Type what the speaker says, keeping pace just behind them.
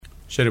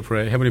Shall we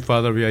pray? Heavenly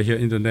Father, we are here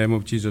in the name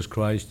of Jesus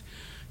Christ,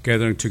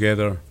 gathering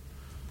together.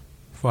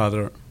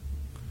 Father,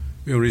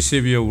 we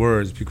receive your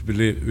words because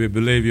we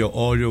believe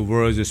all your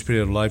words, the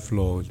Spirit of life,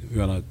 Lord. We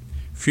want to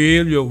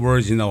feel your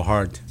words in our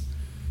heart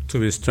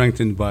to be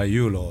strengthened by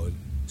you, Lord,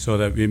 so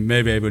that we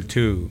may be able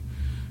to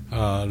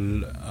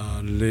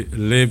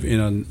live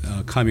in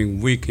a coming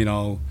week,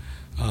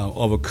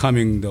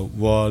 overcoming the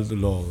world,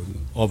 Lord,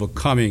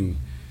 overcoming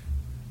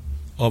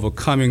all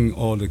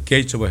the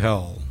gates of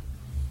hell.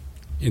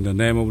 In the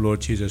name of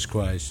Lord Jesus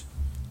Christ,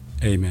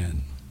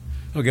 amen.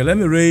 Okay, let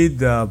me read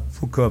the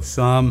book of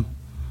Psalm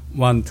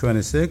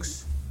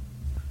 126.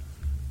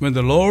 When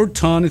the Lord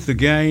turneth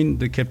again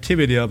the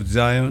captivity of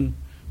Zion,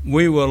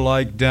 we were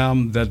like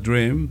them that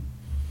dream.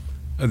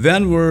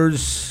 Then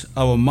was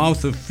our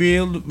mouth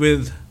filled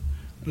with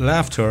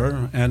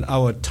laughter, and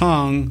our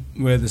tongue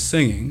with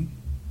singing.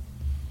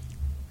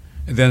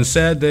 Then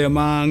said they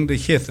among the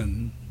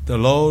heathen, the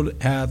Lord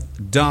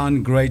hath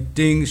done great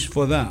things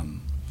for them.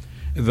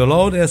 The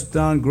Lord has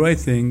done great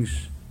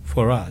things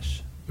for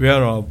us,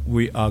 whereof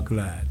we are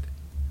glad.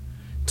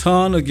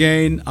 Turn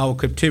again our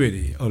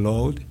captivity, O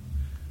Lord,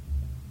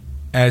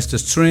 as the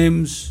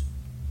streams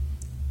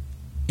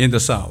in the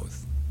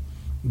south.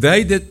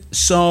 They that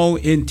sow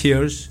in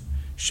tears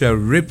shall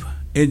reap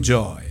in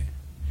joy.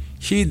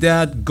 He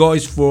that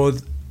goeth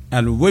forth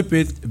and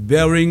weepeth,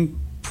 bearing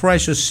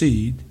precious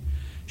seed,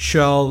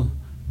 shall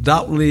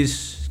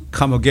doubtless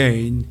come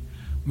again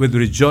with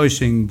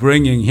rejoicing,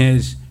 bringing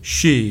his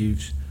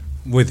sheaves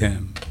with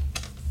him.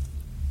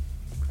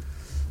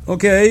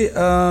 Okay,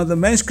 the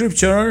main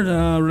scripture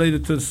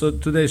related to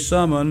today's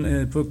sermon in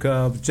the book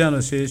of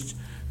Genesis,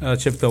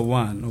 chapter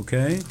 1.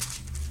 Okay,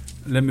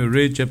 let me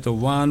read chapter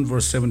 1,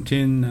 verse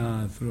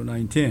 17 through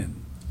 19.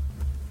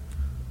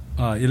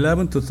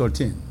 11 to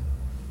 13.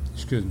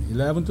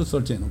 11 to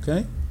 13,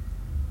 okay?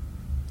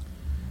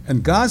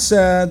 And God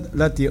said,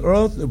 let the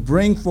earth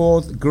bring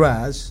forth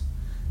grass,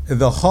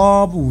 the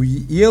herb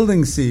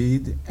yielding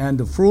seed, and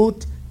the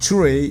fruit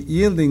tree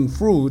yielding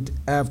fruit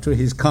after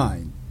his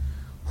kind,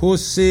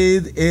 whose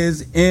seed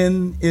is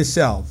in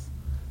itself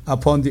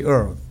upon the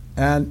earth.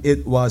 And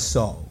it was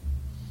so.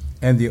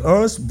 And the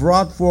earth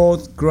brought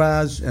forth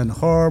grass and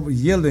herb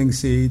yielding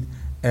seed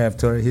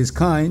after his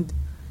kind,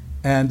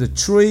 and the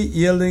tree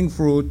yielding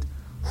fruit,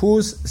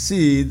 whose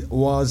seed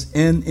was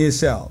in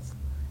itself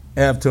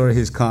after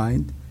his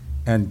kind.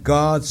 And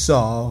God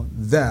saw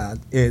that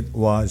it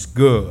was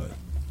good.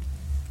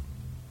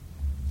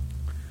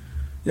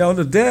 On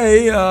the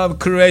day of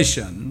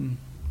creation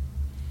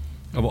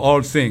of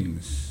all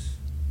things,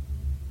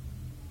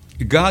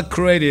 God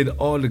created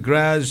all the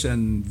grass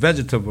and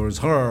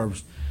vegetables,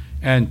 herbs,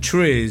 and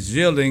trees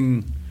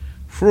yielding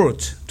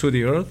fruit to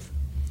the earth,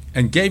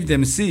 and gave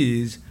them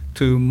seeds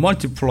to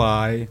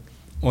multiply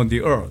on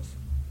the earth.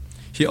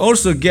 He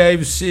also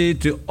gave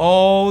seed to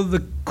all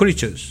the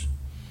creatures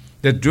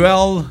that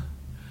dwell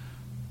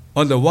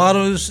on the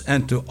waters,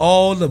 and to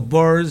all the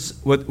birds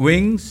with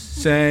wings,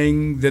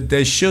 saying that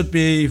they should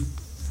be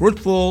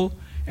fruitful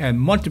and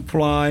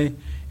multiply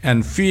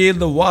and fill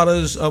the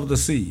waters of the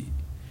sea.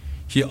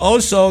 He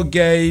also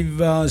gave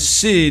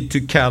seed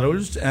to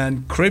cattle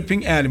and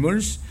creeping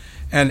animals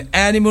and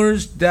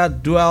animals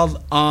that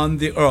dwell on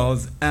the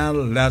earth,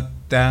 and let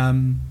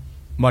them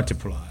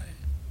multiply.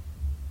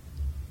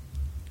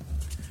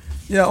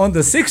 On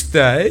the sixth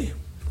day,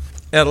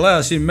 at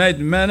last he made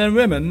men and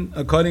women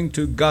according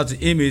to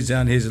God's image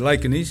and his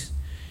likeness.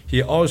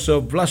 He also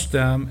blessed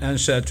them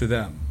and said to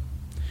them,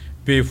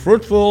 be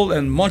fruitful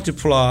and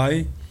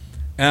multiply,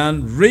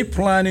 and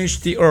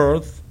replenish the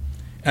earth,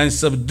 and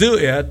subdue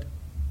it,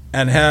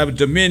 and have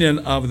dominion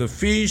of the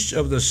fish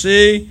of the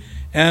sea,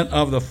 and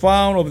of the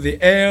fowl of the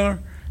air,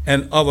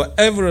 and of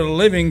every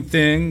living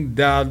thing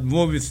that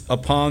moveth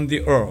upon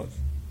the earth.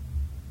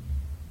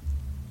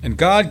 And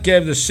God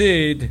gave the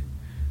seed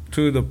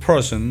to the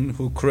person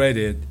who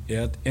created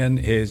it in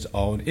his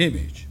own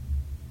image.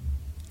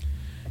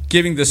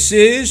 Giving the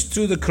seeds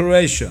to the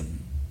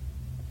creation,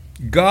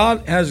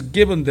 God has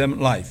given them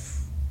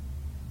life.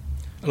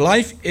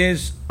 Life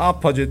is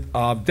opposite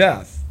of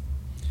death,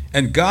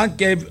 and God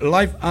gave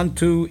life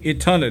unto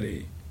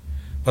eternity.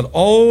 But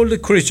all the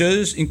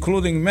creatures,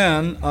 including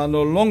man, are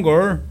no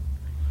longer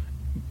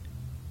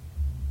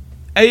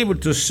able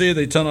to see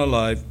the eternal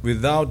life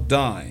without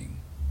dying.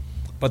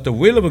 But the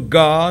will of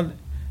God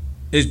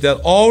is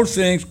that all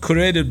things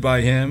created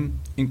by him,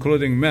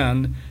 including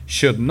man,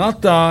 should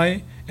not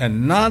die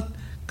and not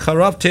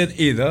corrupted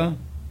either,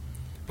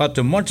 but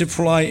to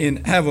multiply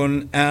in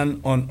heaven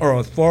and on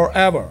earth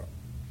forever.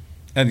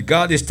 And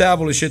God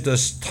established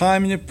a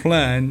timely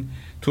plan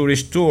to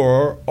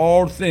restore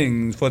all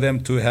things for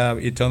them to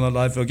have eternal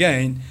life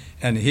again,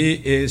 and he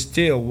is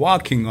still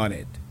working on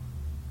it.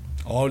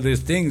 All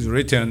these things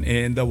written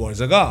in the words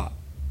of God.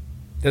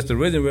 That's the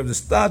reason we have to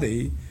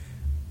study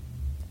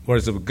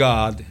words of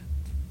God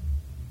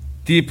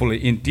deeply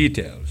in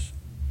details.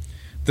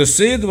 The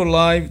seed of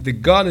life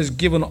that God has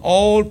given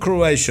all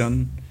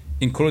creation,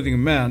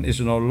 including man, is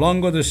no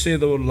longer the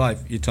seed of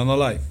life, eternal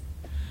life,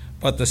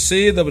 but the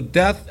seed of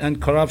death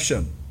and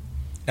corruption.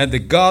 and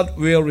that God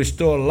will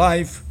restore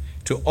life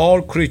to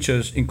all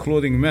creatures,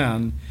 including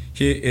man,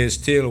 he is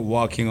still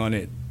working on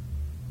it.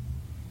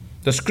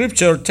 The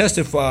scripture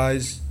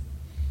testifies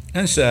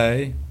and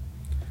say,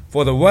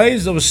 "For the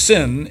wages of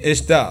sin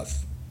is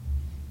death,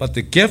 but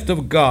the gift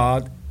of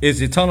God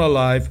is eternal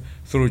life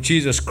through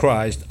Jesus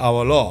Christ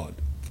our Lord."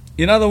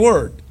 In other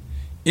words,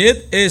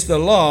 it is the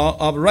law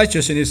of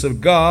righteousness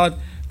of God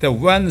that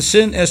when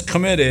sin is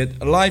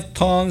committed, life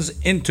turns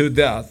into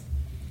death.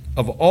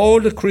 Of all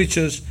the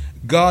creatures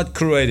God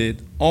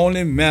created,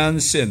 only man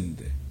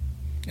sinned.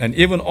 And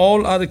even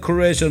all other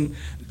creation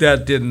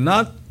that did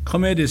not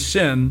commit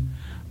sin,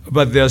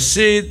 but their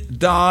seed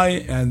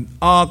die and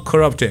are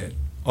corrupted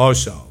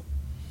also.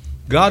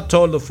 God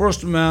told the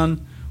first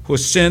man who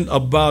sinned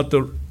about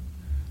the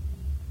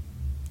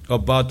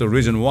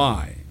reason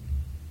why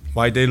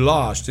they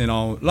lost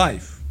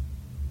life.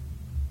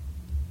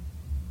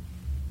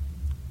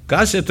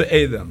 God said to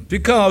Adam,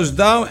 "Because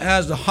thou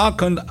hast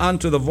hearkened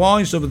unto the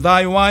voice of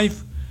thy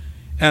wife,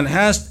 and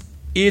hast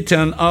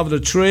eaten of the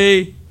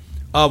tree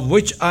of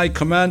which I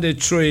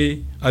commanded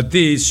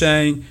thee,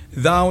 saying,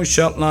 Thou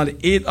shalt not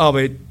eat of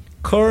it.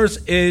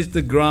 Cursed is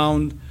the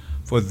ground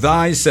for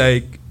thy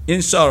sake.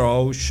 In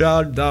sorrow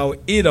shalt thou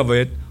eat of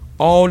it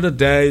all the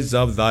days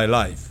of thy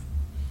life.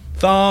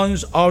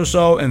 Thorns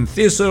also and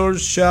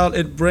thistles shall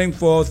it bring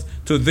forth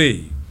to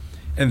thee,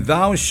 and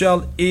thou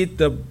shalt eat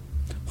the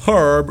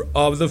herb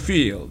of the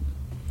field.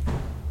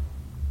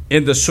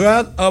 In the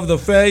sweat of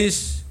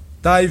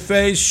thy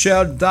face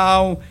shalt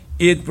thou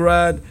eat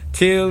bread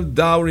till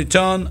thou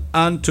return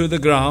unto the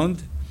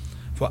ground,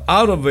 for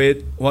out of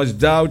it was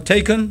thou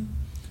taken,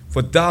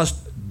 for dust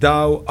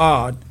thou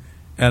art,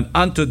 and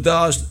unto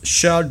dust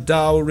shalt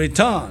thou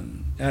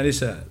return." And he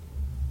said,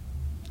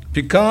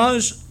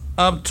 because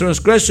of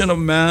transgression of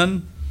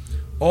man,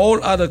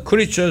 all other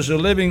creatures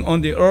living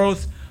on the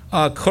earth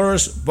are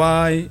cursed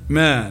by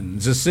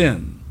man's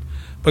sin.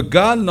 But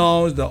God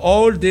knows that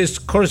all these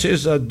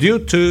curses are due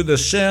to the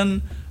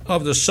sin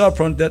of the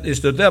serpent, that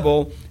is the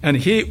devil,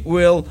 and God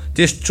will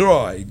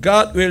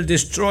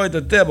destroy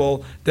the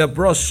devil that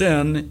brought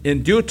sin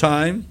in due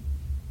time,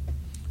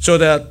 so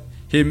that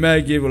he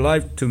may give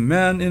life to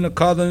man in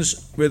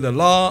accordance with the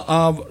law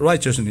of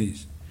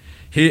righteousness.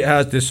 He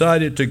has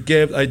decided to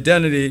give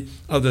identity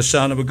of the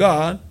Son of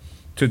God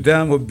to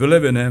them who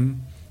believe in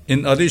him.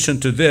 In addition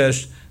to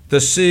this, the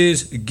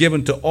seeds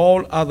given to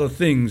all other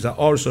things are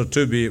also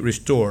to be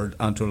restored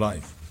unto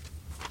life.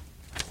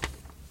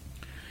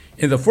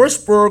 In the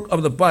first book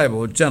of the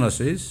Bible,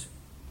 Genesis,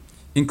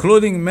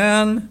 including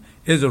man,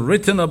 is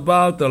written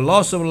about the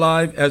loss of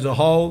life as a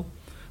whole,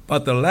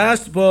 but the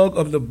last book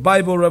of the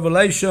Bible,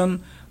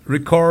 Revelation,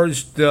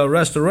 records the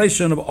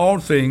restoration of all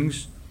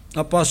things.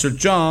 Apostle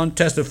John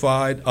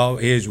testified of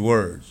his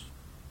words.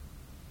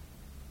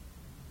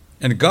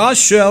 "And God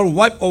shall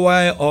wipe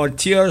away all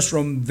tears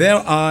from their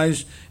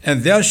eyes,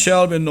 and there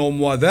shall be no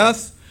more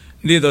death,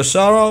 neither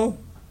sorrow,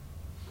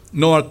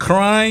 nor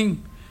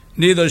crying,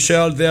 neither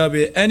shall there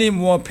be any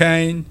more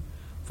pain,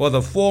 for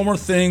the former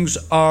things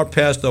are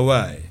passed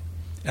away.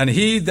 And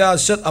he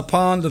that sat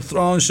upon the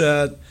throne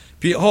said,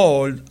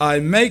 Behold, I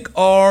make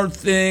all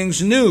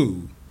things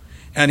new.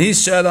 And he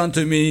said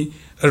unto me,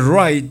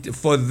 Write,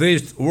 for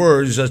these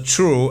words are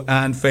true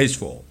and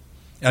faithful.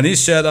 And he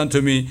said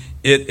unto me,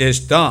 It is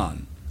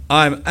done.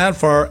 I am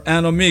Alpha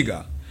and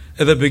Omega,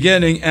 at the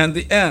beginning and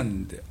the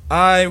end.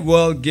 I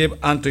will give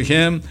unto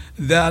him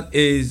that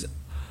is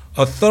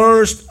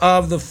athirst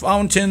of the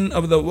fountain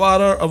of the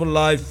water of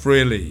life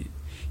freely.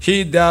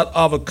 He that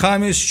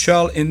overcometh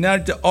shall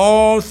inherit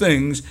all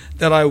things,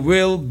 that I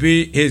will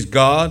be his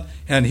God,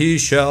 and he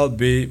shall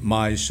be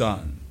my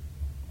son."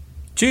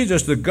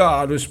 Jesus, the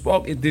God who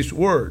spoke this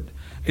word,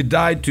 he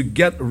died to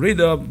get rid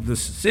of the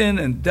sin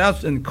and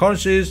death and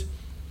curses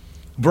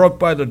brought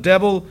by the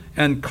devil,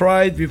 and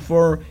cried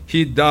before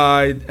he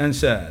died and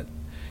said,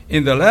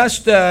 "In the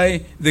last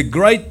day, the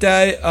great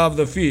day of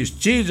the feast,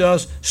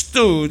 Jesus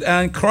stood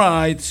and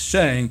cried,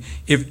 saying,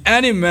 If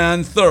any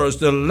man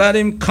thirst, let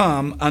him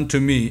come unto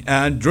me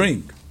and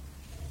drink.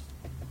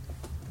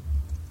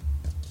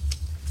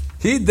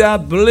 He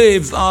that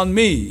believes on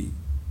me,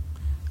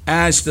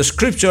 as the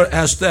scripture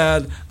has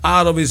said,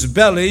 out of his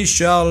belly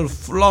shall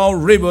flow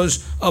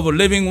rivers of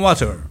living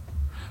water.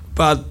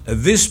 But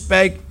this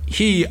spake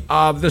he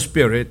of the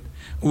Spirit,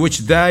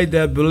 which they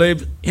that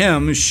believed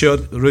him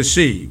should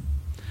receive.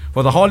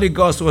 For the Holy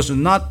Ghost was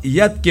not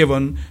yet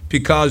given,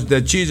 because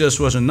that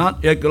Jesus was not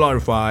yet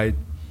glorified,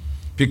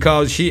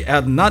 because he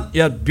had not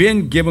yet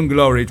been given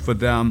glory for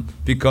them,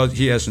 because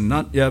he has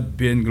not yet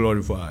been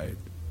glorified."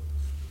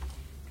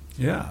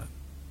 Yeah.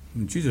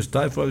 Jesus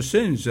died for our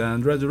sins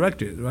and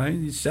resurrected, right?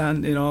 He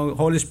sent,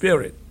 Holy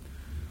Spirit.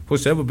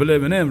 Whosoever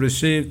believes in him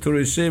receive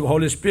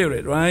Holy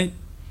Spirit, right?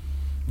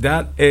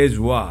 That is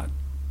what?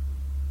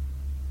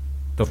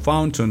 The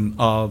fountain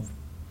of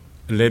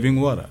living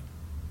water.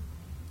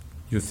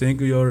 You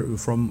think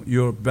from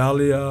your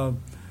belly a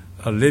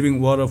living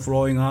water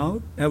flowing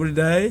out every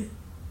day?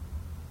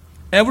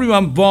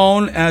 Everyone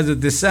born as a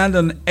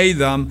descendant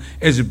Adam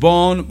is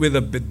born with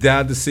a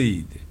dead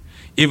seed.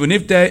 Even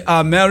if they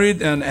are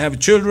married and have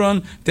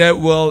children, they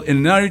will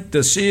inherit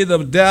the seed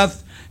of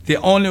death. The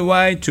only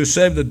way to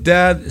save the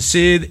dead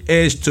seed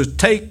is to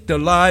take the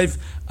life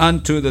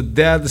unto the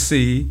dead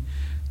seed.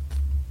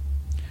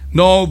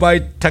 No by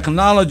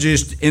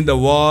technologists in the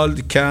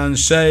world can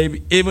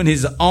save even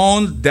his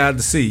own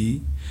dead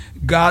seed.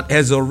 God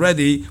has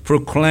already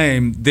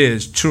proclaimed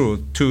this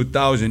truth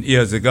 2,000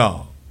 years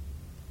ago.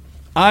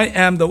 I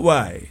am the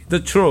way,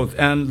 the truth,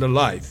 and the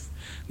life.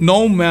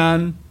 No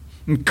man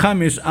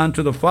cometh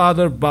unto the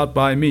Father but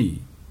by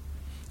me.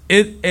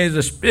 It is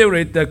the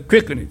Spirit that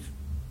quickeneth.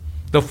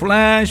 The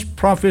flesh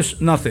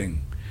profits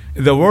nothing.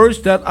 The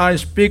words that I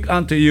speak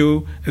unto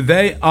you,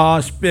 they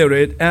are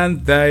spirit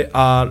and they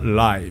are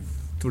life.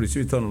 To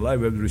receive eternal life,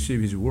 we have to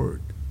receive his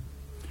word.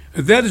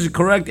 That is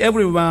correct.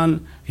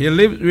 Everyone, he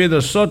lives with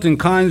a certain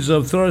kinds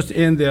of thirst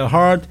in their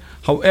heart.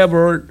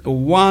 However,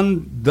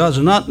 one does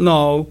not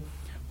know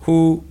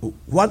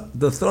what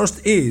the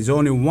thirst is.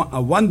 Only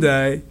one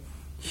day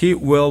he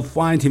will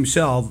find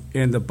himself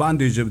in the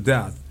bondage of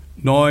death,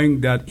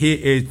 knowing that he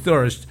is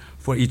thirst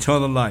for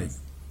eternal life.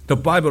 The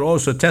Bible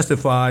also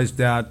testifies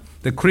that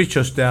the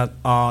creatures that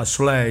are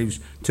slaves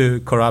to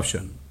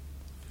corruption.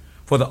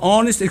 For the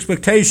honest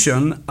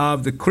expectation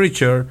of the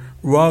creature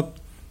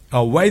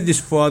waits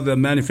for the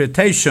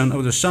manifestation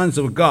of the sons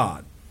of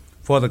God.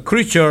 For the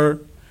creature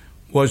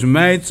was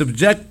made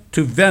subject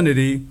to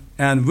vanity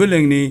and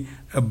willingly,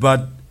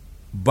 but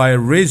by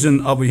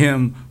reason of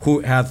him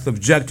who hath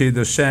subjected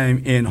the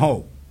same in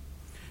hope.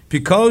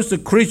 Because the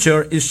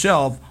creature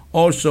itself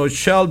also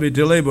shall be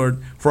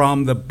delivered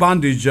from the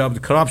bondage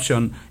of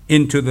corruption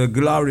into the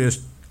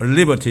glorious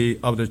liberty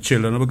of the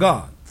children of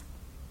God.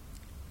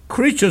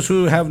 Creatures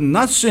who have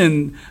not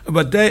sinned,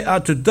 but they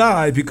are to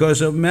die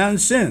because of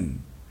man's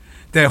sin.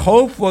 They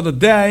hope for the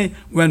day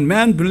when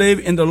men believe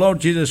in the Lord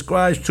Jesus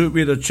Christ to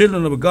be the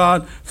children of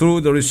God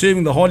through the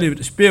receiving the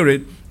Holy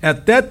Spirit.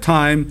 At that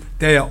time,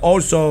 they are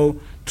also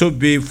to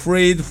be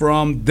freed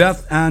from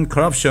death and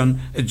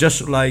corruption,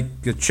 just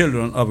like the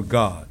children of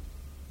God.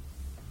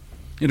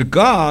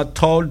 God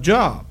told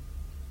Job,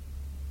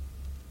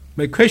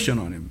 make question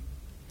on him.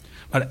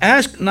 But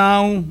ask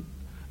now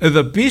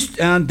the beasts,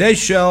 and they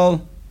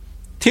shall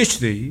teach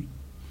thee,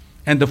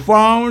 and the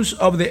fowls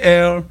of the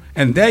air,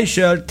 and they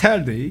shall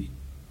tell thee,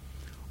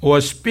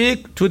 or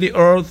speak to the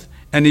earth,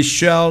 and it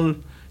shall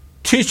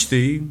teach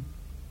thee,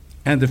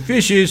 and the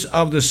fishes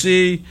of the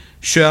sea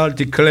shall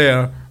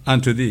declare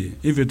unto thee.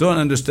 If you don't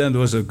understand the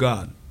words of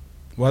God,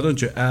 why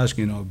don't you ask,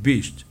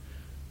 beasts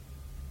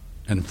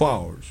and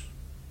fowls,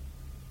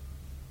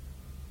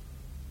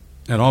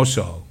 and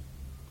also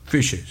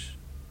fishes?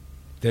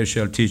 They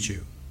shall teach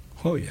you.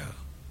 Oh yeah.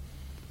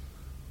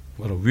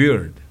 What a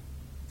weird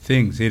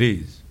thing it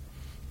is.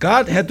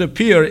 God had to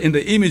appear in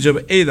the image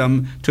of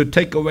Adam to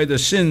take away the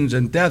sins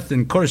and death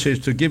and curses,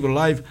 to give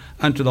life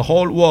unto the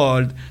whole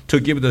world, to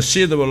give the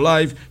seed of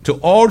life to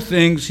all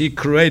things he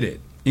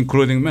created,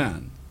 including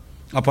man.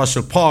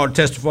 Apostle Paul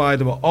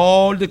testified about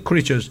all the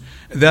creatures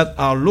that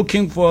are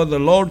looking for the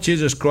Lord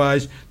Jesus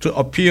Christ to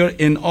appear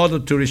in order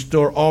to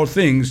restore all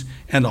things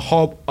and the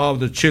hope of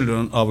the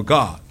children of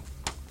God.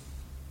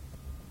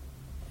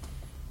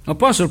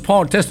 Apostle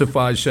Paul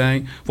testifies,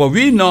 saying, for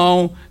we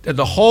know that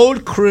the whole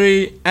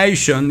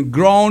creation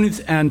groans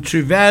and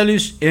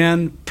travails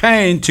in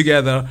pain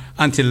together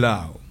until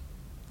now.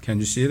 Can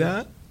you see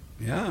that?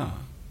 Yeah.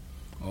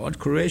 All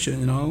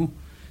creation,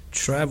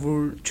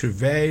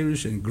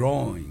 travails and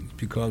groans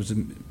because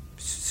of the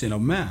sin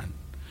of man.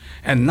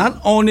 And not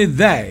only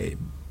they,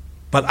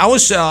 but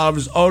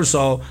ourselves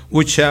also,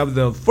 which have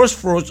the first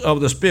fruits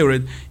of the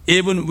Spirit,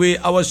 even we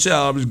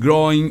ourselves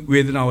growing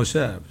within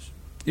ourselves.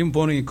 Even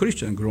born again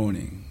Christian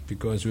groaning,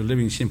 because we live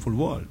in a sinful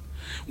world,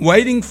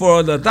 waiting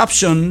for the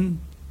adoption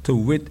to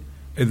wit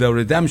the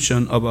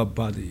redemption of our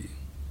body,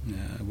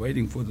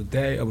 waiting for the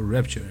day of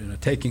rapture,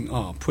 taking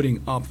off,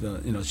 putting off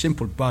the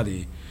simple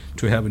body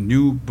to have a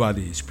new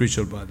body,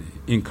 spiritual body,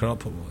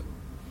 incorruptible,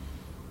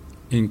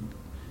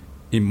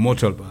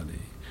 immortal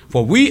body.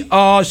 For we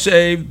are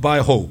saved by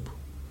hope,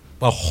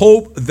 but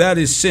hope that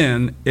is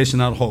sin is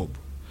not hope.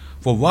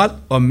 For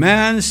what a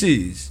man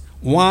sees,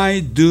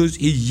 why does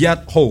he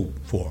yet hope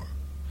for?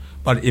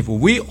 But if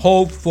we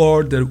hope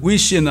for that we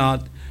see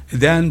not,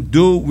 then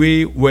do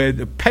we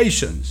with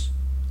patience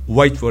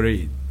wait for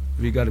it.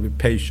 We got to be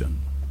patient,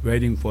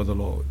 waiting for the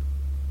Lord.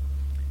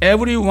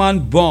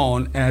 Everyone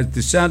born as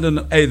descendant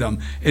of Adam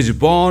is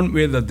born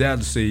with the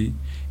dead seed,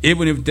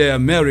 even if they are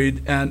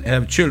married and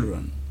have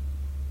children.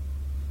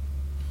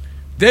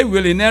 They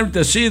will inherit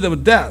the seed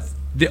of death.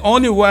 The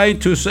only way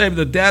to save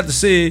the dead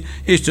seed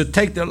is to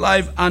take the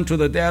life unto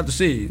the dead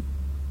seed.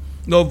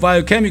 No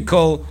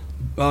biochemical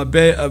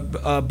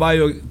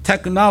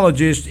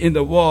biotechnologist in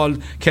the world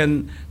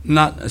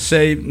cannot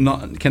save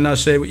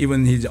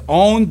even his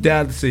own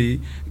dead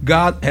seed.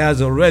 God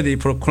has already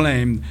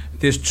proclaimed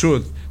this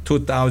truth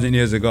 2,000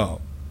 years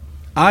ago.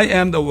 I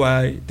am the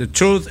way, the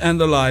truth, and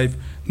the life.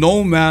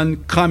 No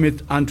man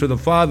cometh unto the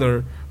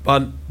Father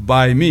but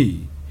by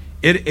me.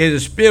 It is the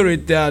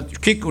Spirit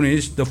that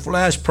quickeneth, the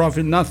flesh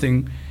profit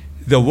nothing.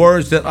 the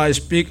words that I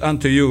speak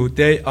unto you,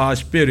 they are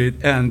spirit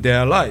and they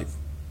are life.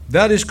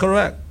 That is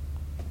correct.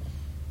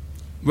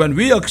 When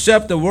we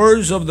accept the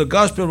words of the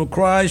gospel of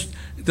Christ,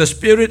 the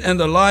spirit and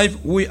the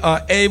life, we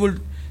are able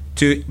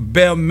to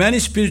bear many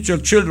spiritual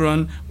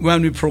children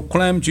when we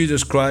proclaim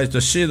Jesus Christ,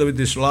 the seed of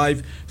this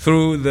life,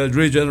 through the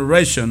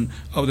regeneration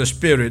of the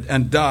Spirit,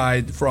 and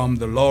died from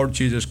the Lord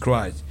Jesus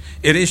Christ.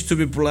 It is to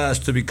be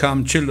blessed to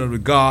become children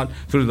of God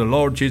through the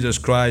Lord Jesus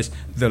Christ,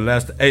 the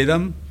last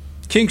Adam.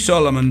 King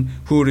Solomon,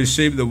 who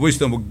received the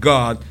wisdom of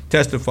God,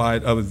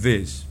 testified of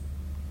this.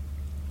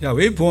 Yeah,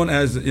 we're born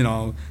as,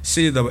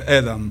 seed of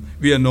Adam.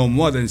 We are no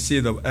more than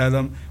seed of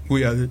Adam.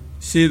 We are the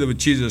seed of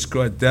Jesus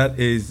Christ. That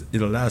is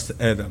the last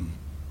Adam.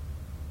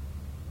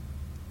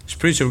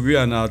 Spiritually, we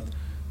are not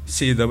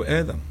seed of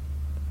Adam.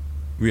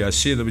 We are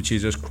seed of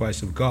Jesus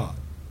Christ of God.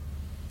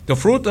 The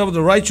fruit of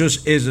the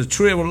righteous is the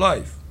tree of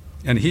life,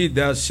 and he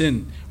that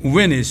sin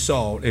win his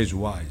soul is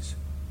wise.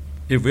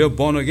 If we are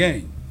born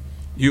again,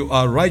 you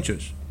are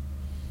righteous,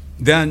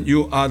 then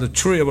you are the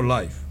tree of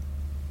life.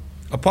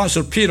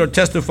 Apostle Peter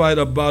testified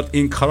about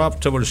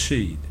incorruptible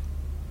seed.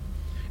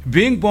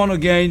 Being born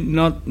again,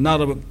 not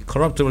of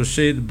corruptible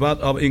seed, but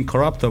of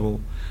incorruptible,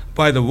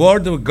 by the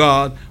word of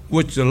God,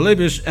 which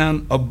liveth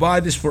and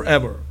abideth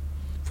forever.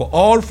 For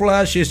all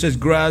flesh is as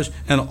grass,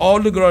 and all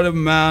the glory of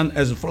man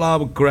as a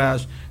flower of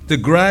grass. The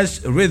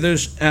grass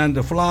withers, and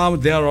the flower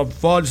thereof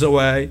falls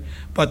away,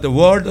 but the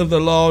word of the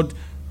Lord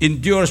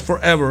endures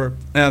forever.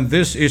 And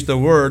this is the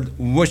word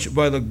which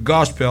by the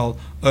gospel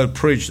are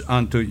preached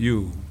unto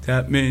you.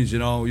 That means,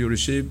 you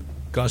receive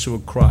gospel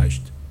of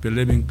Christ,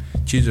 believing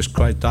Jesus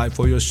Christ died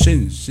for your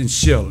sins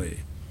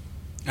sincerely,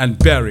 and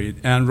buried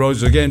and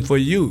rose again for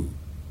you,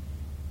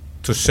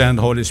 to send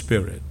Holy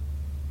Spirit.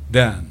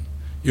 Then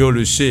you'll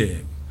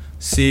receive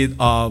seed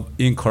of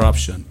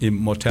incorruption,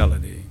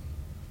 immortality.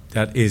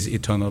 That is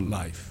eternal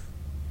life.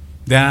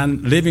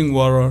 Then living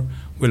water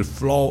will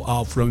flow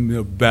out from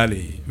your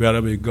belly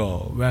wherever you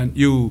go. When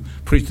you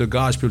preach the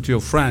gospel to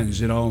your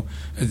friends,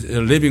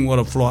 living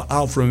water flow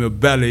out from your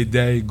belly.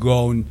 They're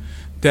gonna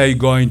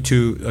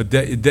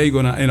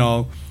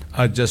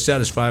just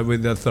satisfied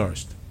with their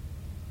thirst.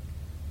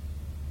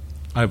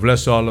 I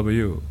bless all of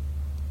you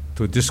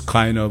to this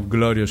kind of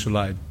glorious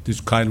life, this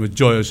kind of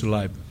joyous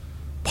life,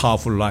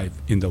 powerful life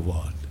in the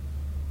world.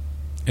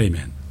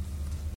 Amen.